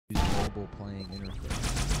mobile playing interface.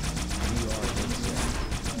 VR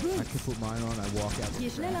headset. I can put mine on, I walk out. Je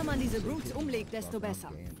schneller man diese Brutes umlegt, desto besser.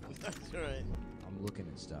 That's right. I'm looking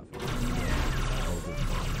at stuff.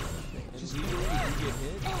 Just you get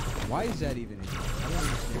hit. Why is that even? I don't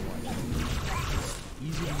understand why.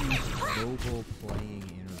 Easy to use mobile playing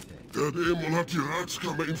interface. Der Dämon hat die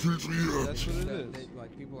Ratskammer infiltriert. That's what it is.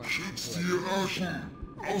 Like people are Schützt die Hierarchen.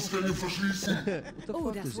 Ausgänge verschließen.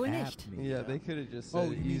 Oh, das wohl nicht. Yeah, they could have just said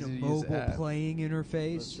Oh, you mean a easy to use mobile app. playing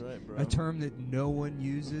interface? That's right, bro. A term that no one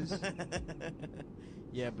uses?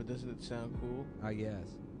 Yeah, but doesn't it sound cool? I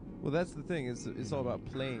guess. Well, that's the thing. It's all about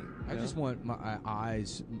playing. I just want my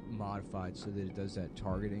eyes modified so that it does that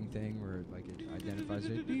targeting thing where like it identifies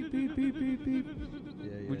it. Beep, beep, beep, beep, beep.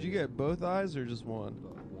 Yeah, Would you get both eyes or just one?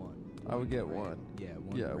 One. I would get red. one. Yeah,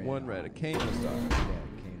 one. Yeah, red one eye. red. A Kano style. Yeah,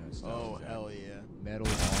 Kano style. Oh, exactly. hell yeah. Metal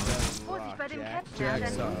arms. Vorsicht bei dem Jack Catcher,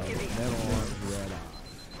 style. Metal arms, red eye.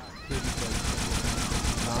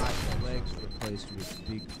 Not legs replaced with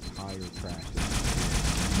big tire tractors.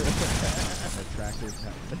 Tractor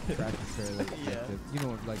trailer detective. You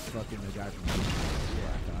know, like fucking the guy from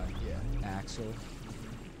Black Eye. Yeah. Axel.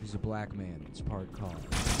 He's a black man. It's part car.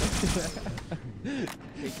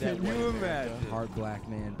 Can you imagine? Part black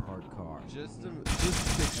man, part car. Just An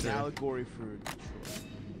picture. allegory for Detroit.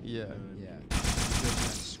 Yeah. Yeah.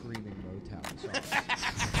 Just screaming Motown songs.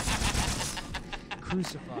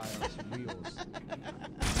 Crucified on some wheels.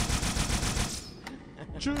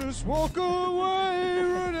 Just walk away,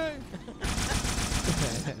 Renee.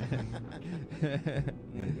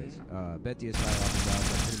 Anyways, BetDSI offers out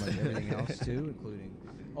pretty much everything else too, including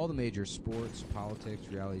all the major sports, politics,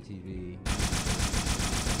 reality TV,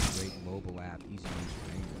 great mobile app, easy to use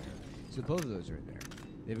for anywhere. So both of those are in there.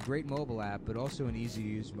 They have a great mobile app, but also an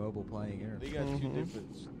easy-to-use mobile playing interface. They got two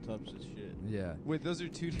different types of shit. Yeah. Wait, those are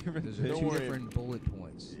two different Those are things. two worry. different bullet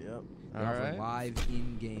points. Yep. They All offer right. live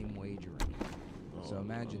in-game wagering. Oh, So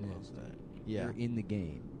imagine I love this. that. Yeah. You're in the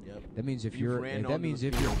game. Yep. That means if You've you're ran that onto means the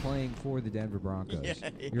if you're field. playing for the Denver Broncos, Yeah,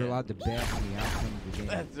 you're yeah. allowed to bet on the outcome of the game.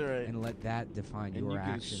 That's right. And let that define And your you can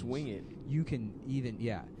actions. swing it. You can even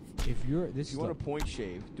if you're this If you want a point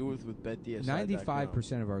shave, do it with BetDSI.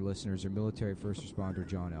 95% of our listeners are military first responder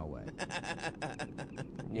John Elway.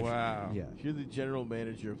 Wow. Yeah. If you're the general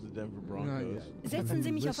manager of the Denver Broncos, Setzen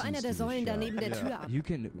Sie mich auf einer der Säulen da neben der Yeah. Tür ab. You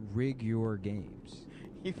can rig your games.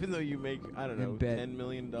 even though you make, I don't know, And bet- $10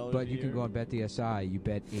 million But a you can year. go on BetDSI, you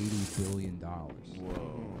bet $80 billion.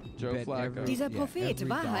 Whoa. Joe bet Flacco. every- Dieser Yeah, Prophet, every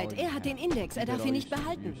Wahrheit, dollar you er hat den have. Index, er You bet darf all ihn nicht your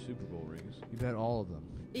behalten. Super Bowl rings. You bet all of them.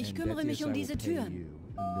 Ich And kümmere mich um BetDSI diese will pay Türen. you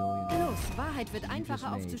 $1 million. Los, Wahrheit wird You einfacher just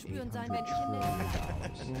made aufzuspüren sein, $800 wenn ich in der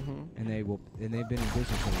trillion. Mhm. And they've been in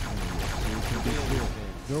business over 20 years. So you can be sure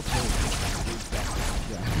they'll pay you.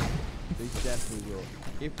 Yeah. They definitely will.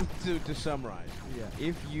 If to summarize, Yeah.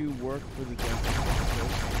 if you work for the Denver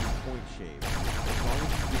Broncos and you point shave, as long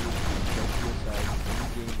as you do it with BetDSI's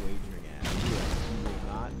in-game wagering app, you will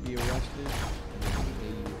not be arrested, and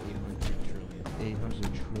they will pay you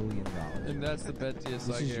 $800 trillion. And that's the BetDSI This is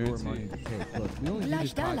guarantee. your money to take. Look, we only do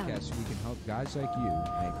this Gleich da lang. podcast so we can help guys like you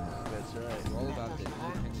make money. That's right. We're all about the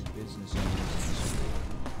independent business owners and small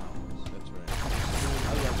powers. That's right. I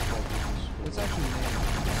love small business. What's actually the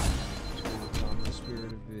name of the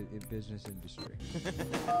spirit of business industry?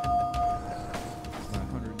 My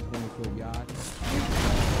 120-foot yacht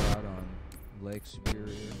out on Lake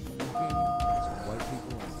Superior. Some white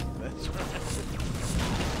people. That's right.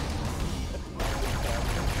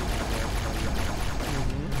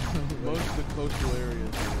 Most of the coastal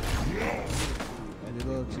areas. And they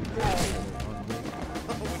love to on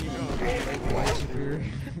Lake Superior.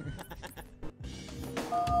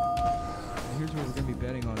 Here's what we're going to be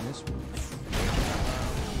betting on this week.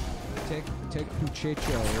 Take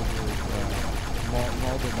Puchecho over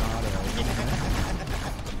Maldonado.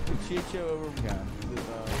 Chicho over Yeah.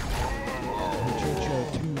 Puchecho,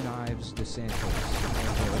 2 Knives DeSantis.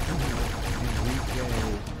 Enrique,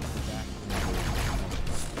 back.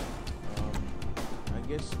 I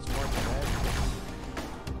guess it's March Madness.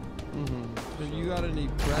 Mm-hmm. So you got any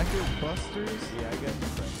bracket busters? Yeah, I got the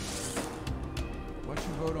bracket. Why don't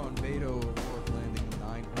you vote on Beto O'Rourke landing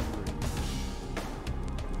 900?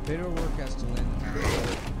 Beto O'Rourke has to land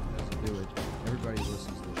 900. Doesn't do it. Everybody who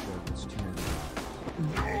listens to the show gets 200. So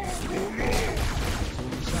when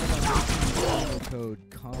you sign up, use the code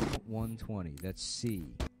COM120. That's C.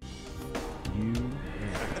 U. I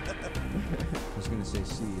was going to say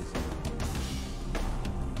C is.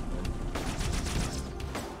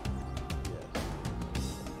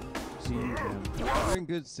 C. We're in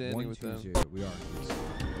good standing with them. 120. We are. in good standing.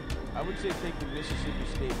 I would say take the Mississippi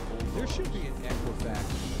State Bulldogs. There should be an Equifax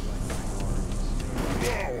for like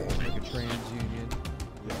minorities. Like a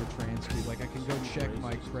dude. Like I can go check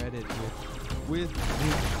my credit With my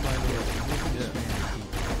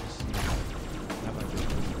That might be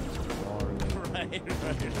far away. Right.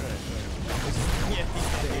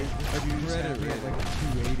 If you just have to get like a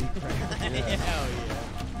 280 credit. Hell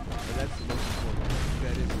yeah. But that's the most important.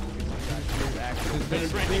 That is because I got clear access. they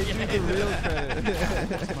do the real credit.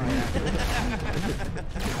 That's my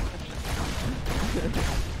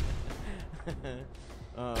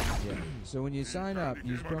yeah. So when you sign up,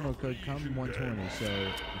 use promo code CUM120. So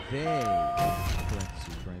they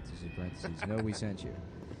parentheses know we sent you.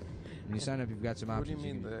 When you sign up, you've got some What do options.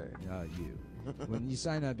 you mean You. When you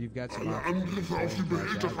sign up, you've got some Alle options. Angriffe auf die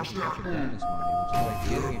Behälterverstärkung. Bonus money, which is like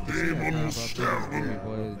getting a casino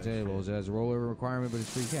play the tables as a rollover requirement, but it's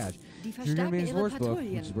free cash. Die If you're gonna be in verstärken ihre sportsbook, which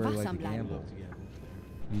is Patrouillen. where you like Wachsam to bleiben. gamble,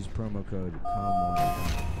 use promo code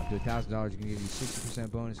CUM120. Up to $1,000 can give you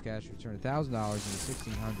 60% bonus cash. Return $1,000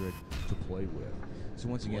 into $1,600 to play with. So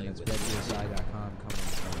once again, that's betdsi.com.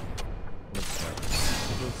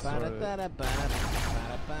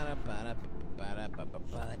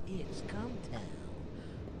 It's cumtown.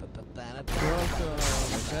 Welcome back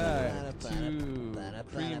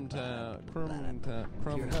to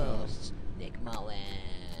Creamtown. Nick Mullen.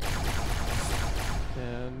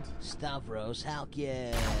 And Stavros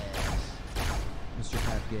Halkias. Mr.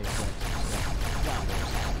 Halfgate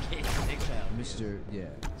Stavros Halkias. Mr. Yeah.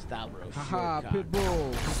 Stavros. Haha,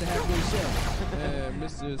 Pitbull. Mr. Halfgate said.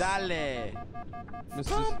 Mr. Dale.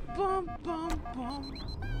 Mr. Bum, bum, bum.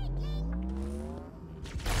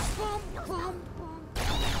 Bum, bum, bum.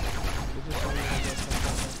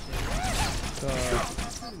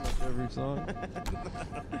 Every song.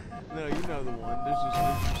 No, you know the one. There's just a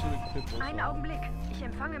Pitbull Einen song. Augenblick. Ich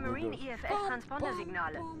empfange Marine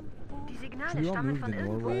IFS-Transponder-Signale. Die Signale Should we all stammen move von to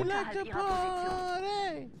irgendwo Norway? unterhalb ihrer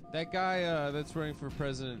Position. That guy that's running for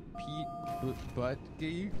president, Pete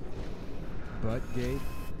Buttigieg. Buttgate.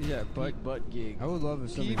 Yeah, Butt gig. I would love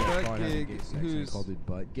if somebody Pete got caught having Buttigieg, gay sex and who's- called it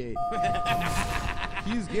Buttgate.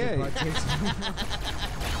 He's gay.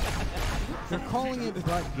 They're calling it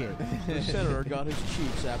Buttgate. The senator got his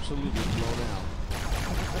cheeks absolutely blown out.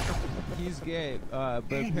 He's gay, but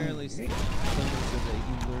apparently someone said that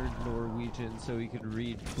he learned Norwegian so he could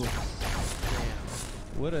read books.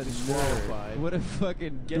 What a nerd. Disqualified. What a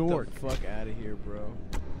fucking Get dork. the fuck out of here, bro.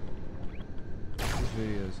 This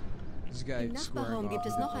videos. This guy Im squaring Nachbarraum off gibt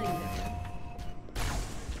es with noch a- einen.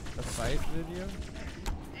 A fight video?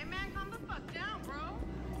 Hey man, calm the fuck down, bro.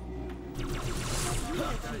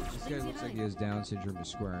 This guy looks like he has Down syndrome is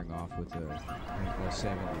squaring off with a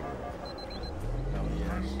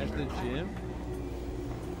 70-year-old. At the gym?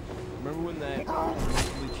 Remember when that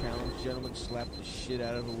mentally challenged gentleman slapped the shit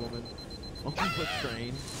out of a woman on the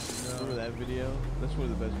train? Remember that video? That's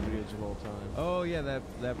one of the best videos of all time. Oh yeah, that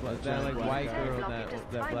like black white guy. girl, that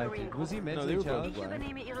black dude. Was he No, they mentally were both challenged? Ich black.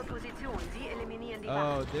 übernehme ihre Position. Sie eliminieren die Oh,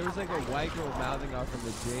 Wache. there was like a white girl mouthing off from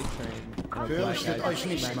the J train. and a black Fürchtet guy euch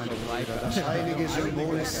nicht, smacked meine the life Brüder. out Das of him. heilige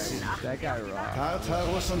Symbol ist Sinn. That guy rocked.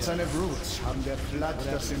 Tartarus und seine Brutes haben der Flood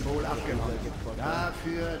das Symbol abgenommen.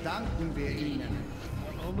 Dafür danken wir ihnen.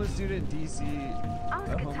 A homeless dude in DC, a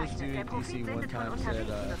homeless dude Ausgezeichnet. Der in DC Profit one sendet von time unterwegs said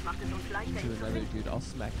und das macht es uns leichter, to ihn zu another finden. dude, I'll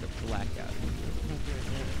smack the black out of you.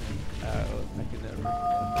 I could never.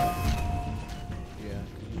 Yeah,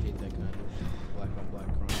 'cause you hate that kind of black on black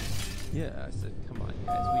crime. Yeah, I said, come on,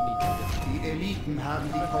 guys, we need to get. Die Eliten haben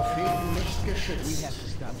die Propheten nicht geschützt.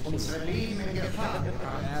 Unser Leben in Gefahr.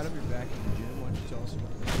 Adam, you're back in the gym. Why don't you tell us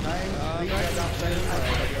about that? Kein Krieger darf seinen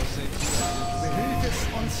Alltag. Behüt es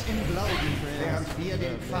uns im Glauben, während wir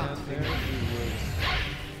den Pfad finden.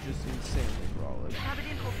 Just insanely brawling. Ich habe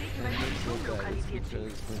den Propheten bei mir im Turm lokalisiert.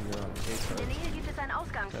 Because when you're on In der A-Card, Nähe gibt es einen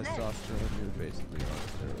Ausgang. Schnell. testosterone, you're basically on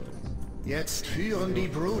steroids. Jetzt führen die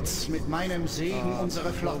Brutes mit meinem Segen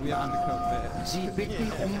unsere Flotten We have to an. come back. Sie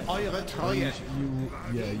bitten eure Treue.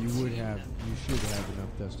 You should have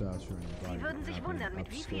enough testosterone in your body. Sie würden sich wundern,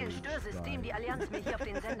 mit wie vielen Störsystemen die Allianz mir hier auf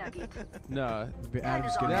den Sender geht. No,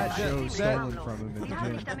 Adam's getting That the show gen- stolen that- from him at Sie the haben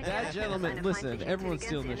gym. nicht damit that gerechnet, dass gentleman, eine listen, feindliche everyone's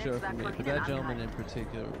stealing the Intelligenz show from ihr me, Netzwerk but von that ihnen gentleman in angreift.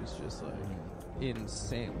 particular was just like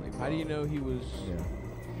insanely How do you know he was? Yeah.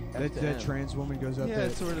 That FTM? trans woman goes up Yeah, to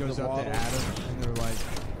it's sort of goes the up to waddle. Adam and they're like,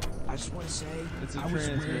 I just want to say It's a I was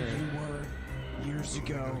trans where man. you were years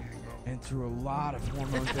ago and through a lot of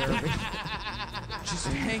hormone therapy. Just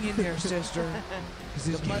hang in there, sister.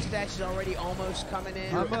 The mustache is already almost coming in.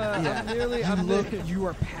 You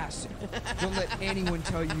are passing. Don't let anyone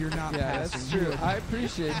tell you you're not Yeah, passing. that's true. I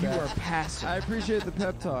appreciate that. You are passing. I appreciate the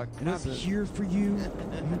pep talk. And I'm Listen, here for you.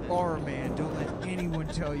 You are a man. Don't let anyone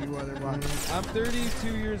tell you otherwise. I'm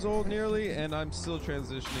 32 years old nearly, and I'm still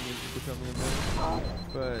transitioning into becoming a man.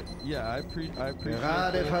 But yeah, I appreciate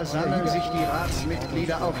Gerade that. versammeln sich die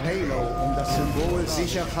Ratsmitglieder auf Halo, um das Symbol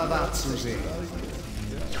sicher verwahrt zu sehen.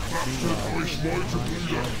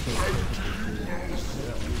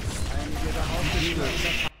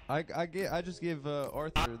 I just gave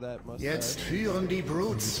Arthur that mustache. Jetzt führen die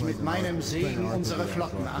Brutes mit meinem Segen unsere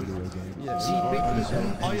Flotten an. Sie bitten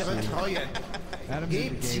um eure Treue.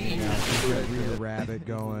 Gebt sie ihnen. Rabbit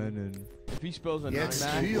going and If he spells a Jetzt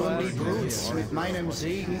 9, führen die Brutes mit meinem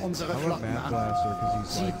Segen unsere Flotten an.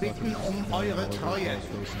 Sie bitten um eure Treue.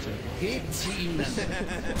 Gebt sie ihnen.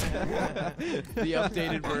 the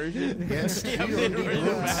updated version. Jetzt führen die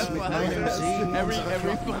Brutes mit meinem Segen Every unsere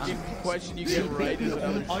Flotten fucking an. question you Sie get right is bitten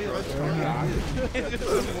um another eure Treue. Just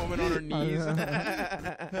a woman on her knees.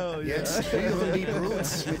 Jetzt führen die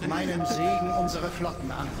Brutes mit meinem Segen unsere Flotten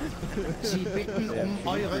an. Sie bitten um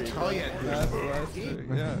eure Treue.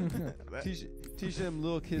 Yeah. Teach them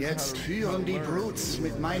little kids Jetzt how to führen die learn. Brutes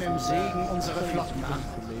mit meinem Segen unsere Flotten an.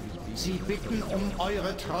 Sie bitten um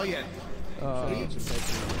eure Treue.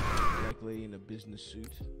 Black lady in a business suit.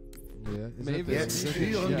 Maybe Jetzt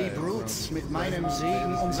führen die Brutes mit meinem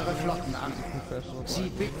Segen unsere Flotten an. Sie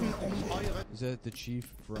bitten um eure. is that the chief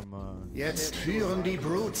from Jetzt führen die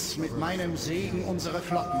Brutes mit meinem Segen unsere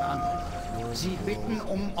Flotten an. Sie bitten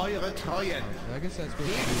um eure Treue. I guess that's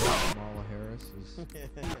supposed to be Kamala Harris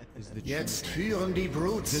is the chief. Jetzt führen die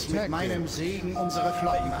Brutes mit meinem Segen unsere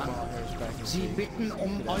Flotten an. Sie bitten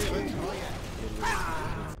um eure Treue.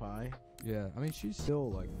 Pie. Yeah, I mean she's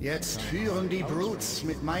still like Jetzt führen die Brutes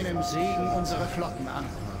mit meinem Segen unsere Flotten an.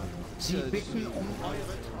 Sie bitten um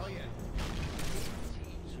eure Treue.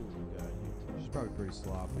 she's probably pretty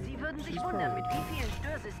sloppy. Sie würden sich wundern, mit wie vielen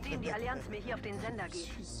Störsystemen die Allianz mir hier auf den Sender geht.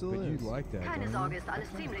 But you'd like that, Keine don't Sorge, ist alles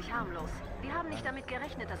ziemlich harmlich. Wir haben nicht damit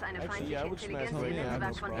gerechnet, dass eine feindliche I would smash Intelligenz ihr Tony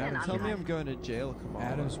Netzwerk von Ihnen Tell me I'm angreift. going to jail, Kamala.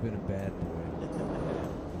 Adam's been a bad boy.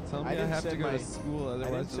 Tell me I I didn't have to send go my- to school, I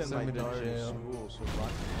otherwise didn't they'll send my send me to daughter to jail. school, so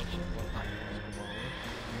rock.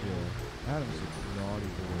 Yeah. Adam's a naughty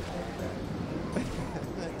boy.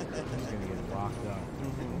 He's gonna get locked up.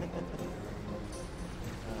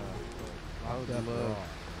 Locked up raw.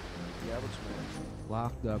 Yeah, I would smash.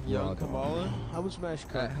 Locked up raw. Young dog. Kamala I would smash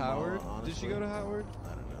at Howard. Kamala, Did she honestly. go to Howard? I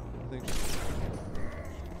don't know. I think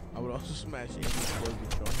I would also smash Amy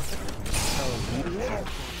Klobuchar.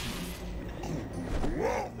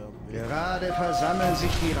 Gerade versammeln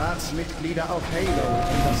sich die Ratsmitglieder auf Halo,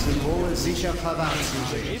 um das Symbol sicher verwahrt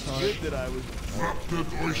zu sehen. It's good that I was. Achtet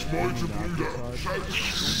euch, Meutebrüder.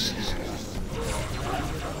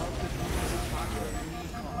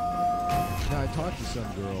 No, I talked to some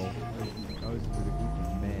girl. I was with a group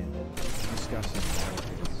of men discussing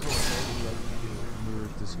we were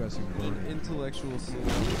discussing burning. intellectual sin.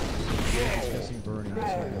 Discussing burning. This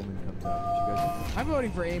woman comes up and she goes, "I'm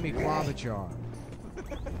voting for Amy Klobuchar."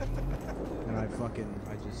 And I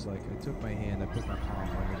took my hand, I put my palm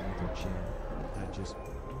underneath her chin, and I just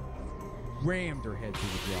rammed her head through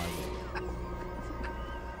the driveway.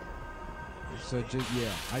 So I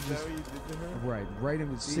just right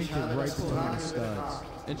in the sink it right between the studs.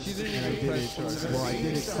 And she didn't And I even did press charges. it. Well, I did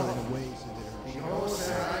it so in a way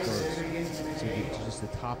so just the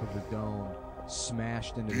top of her dome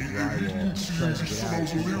smashed into the drywall, trying to get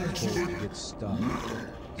out, she gets stuck.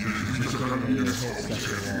 So she's just going in her head stuck in the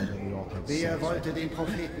wall, and then we all come Wer sick. wollte den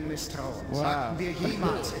Propheten misstrauen? Wow. Sagten wir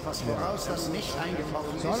jemals etwas voraus, das nicht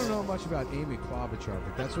eingetroffen So I don't ist? know much about Amy Klobuchar,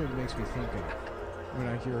 but that's what it makes me think of when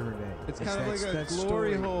I hear her name. It's kind of like a that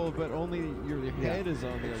glory story. hole, but only your head is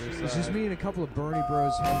on the other side. It's just me and a couple of Bernie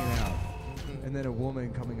bros hanging out. And then a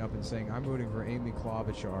woman coming up and saying, "I'm voting for Amy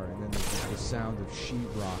Klobuchar," and then there's the sound of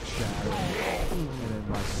sheetrock shattering, and then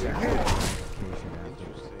my sexual gratification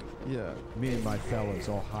afterwards. Yeah. Me and my fellas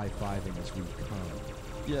all high-fiving as we come.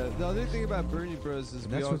 Yeah, the other thing about Bernie Bros is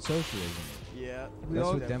And we that's all, what socialism is. Yeah. That's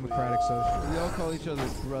what democratic socialism we all call each other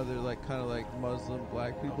brother, like kind of like Muslim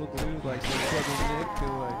black people do. Like brother Nick,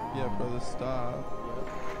 and like, yeah, brother Stop.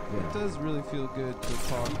 It is. does really feel good to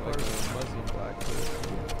talk like a Muslim black person.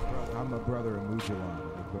 I'm my brother Amujalan.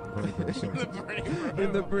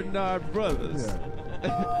 In the Bernard Brothers.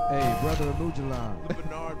 Yeah. Hey, brother Amujalan. The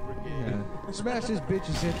Bernard Brigade. Yeah. Smash this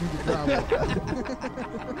bitch's head through the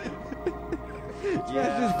drywall.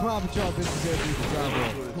 Smash this Klobuchar bitch's head through the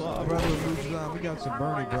drywall. Brother Amujalan, we got some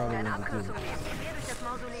Bernie brothers Eine in the Abkürzung nehmen. Quer durch das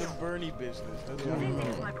Mausoleum. Bernie business. That's Sehen Sie es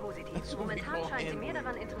what mal positiv. Momentan scheint sie mehr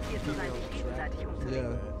daran interessiert zu sein, sich gegenseitig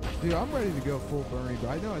umzulegen. Yeah. Dude, I'm ready to go full Bernie,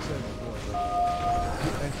 but I know I said it before.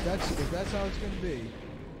 But if that's how it's gonna be,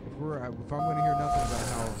 if I'm gonna hear nothing about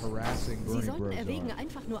how harassing Sie Bernie sollten bros erwägen, are,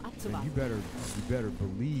 einfach nur then abzuwarten. you better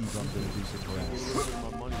believe I'm gonna do some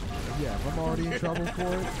harassing. my money. Yeah, if I'm already in trouble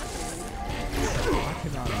for it, I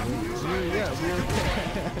cannot wait.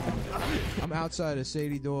 I'm outside of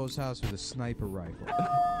Sadie Doyle's house with a sniper rifle.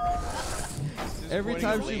 Every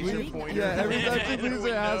time she leaves, every time she leaves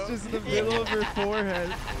her house, just in the middle of her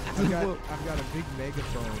forehead. I've got a big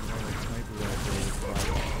megaphone and a sniper rifle.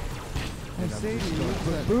 And I'm just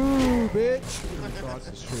going, boo, bitch! Across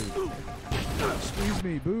the street. Excuse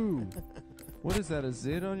me, boo. What is that? A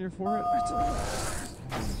zit on your forehead?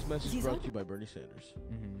 This message brought to you by Bernie Sanders.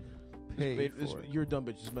 Paid for it. You're a dumb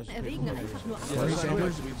bitch. This message paid Erwägen for it. einfach nur Bernie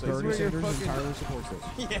abzuwarten. Sanders entirely supports this.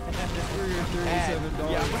 That's where your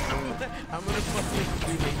 $37. I'm gonna fucking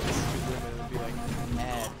do this and be like,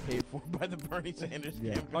 ad paid for by the Bernie Sanders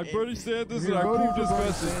campaign. Like Bernie Sanders, If and you're I voting proved for his Bernie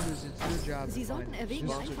message. Sanders, it's your job Sie to sollten find erwägen,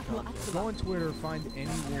 einfach nur Go on abzuwarten. Twitter, find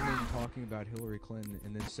any woman talking about Hillary Clinton,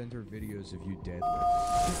 and then send her videos of you deadlift.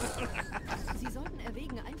 Sie sollten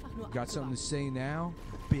erwägen, einfach nur Got something abzuwarten. to say now,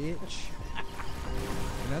 bitch?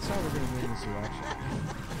 And that's how we're gonna win this election.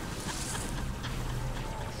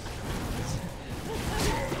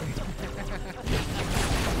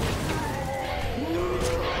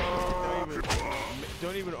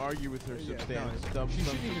 Don't even argue with her substance. No, she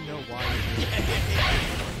shouldn't even know why you're doing it.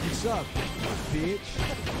 What's up, bitch?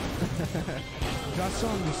 Got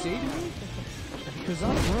something to say to me? Because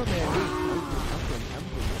I'm from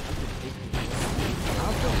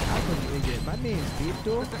my name's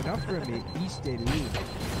Victor, and I'm from East LA.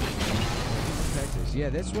 Texas. Yeah,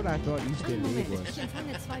 that's what I thought East Einen LA Moment, was. ich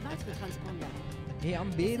empfange 2 weitere Transponder. Hey,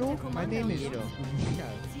 I'm Beto. My name is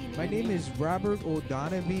my name is Robert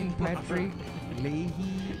O'Donovan Patrick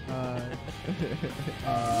Leahy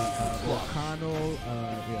O'Connell.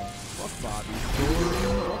 Yeah. Fuck Bobby.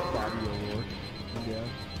 Fuck Bobby O'Rourke. Yeah.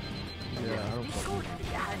 Yeah, I don't Nicht fuck gut. him.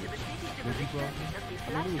 Ich erhalte bestätigte Berichte, dass die I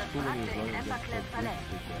knew he was Flight das fooling Charakter his in own Everclan verlässt.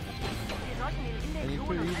 Wir sollten den And Index you holen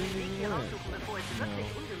put- und you einen didn't Weg even hier win. raussuchen, bevor es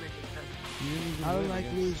wirklich ungemütlich wird. You didn't even I don't win like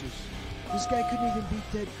against- losers. This guy couldn't even beat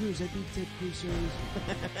Ted Cruz. I beat Ted Cruz so easy.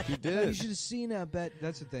 He You did. should have seen that bet.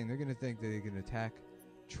 That's the thing. They're going to think that they can attack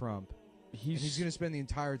Trump. And he's going to spend the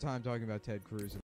entire time talking about Ted Cruz.